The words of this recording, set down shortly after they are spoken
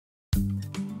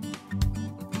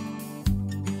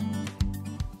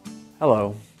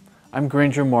Hello, I'm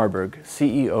Granger Marburg,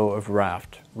 CEO of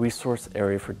RAFT, Resource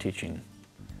Area for Teaching.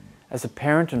 As a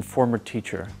parent and former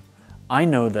teacher, I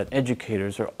know that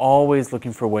educators are always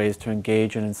looking for ways to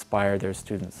engage and inspire their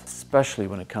students, especially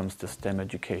when it comes to STEM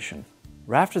education.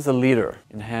 RAFT is a leader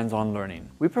in hands-on learning.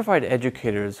 We provide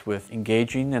educators with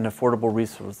engaging and affordable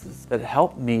resources that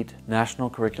help meet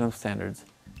national curriculum standards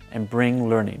and bring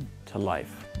learning to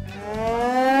life.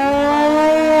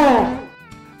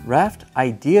 RAFT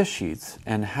idea sheets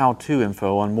and how-to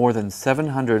info on more than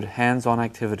 700 hands-on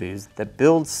activities that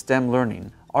build STEM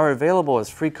learning are available as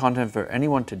free content for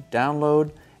anyone to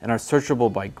download and are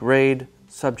searchable by grade,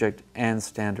 subject, and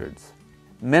standards.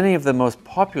 Many of the most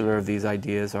popular of these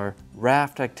ideas are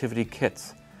RAFT activity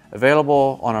kits,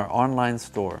 available on our online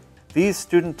store. These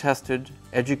student-tested,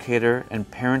 educator, and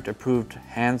parent-approved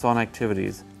hands-on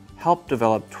activities help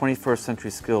develop 21st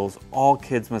century skills all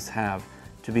kids must have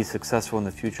to be successful in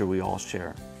the future we all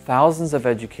share. Thousands of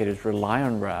educators rely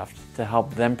on RAFT to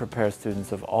help them prepare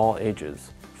students of all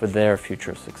ages for their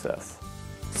future success.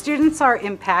 Students are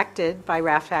impacted by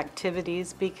RAFT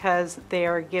activities because they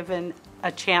are given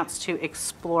a chance to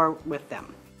explore with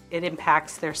them. It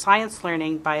impacts their science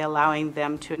learning by allowing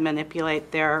them to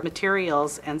manipulate their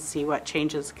materials and see what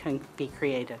changes can be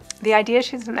created. The idea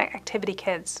sheets and activity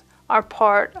kits are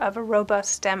part of a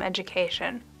robust STEM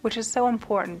education, which is so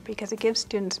important because it gives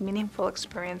students meaningful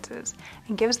experiences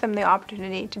and gives them the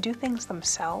opportunity to do things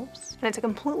themselves. And it's a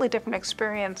completely different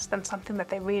experience than something that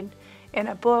they read in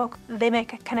a book. They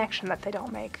make a connection that they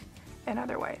don't make in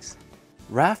other ways.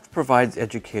 RAFT provides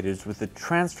educators with the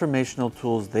transformational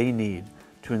tools they need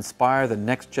to inspire the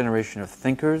next generation of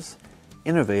thinkers,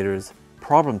 innovators,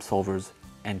 problem solvers,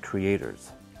 and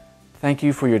creators. Thank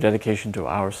you for your dedication to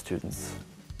our students.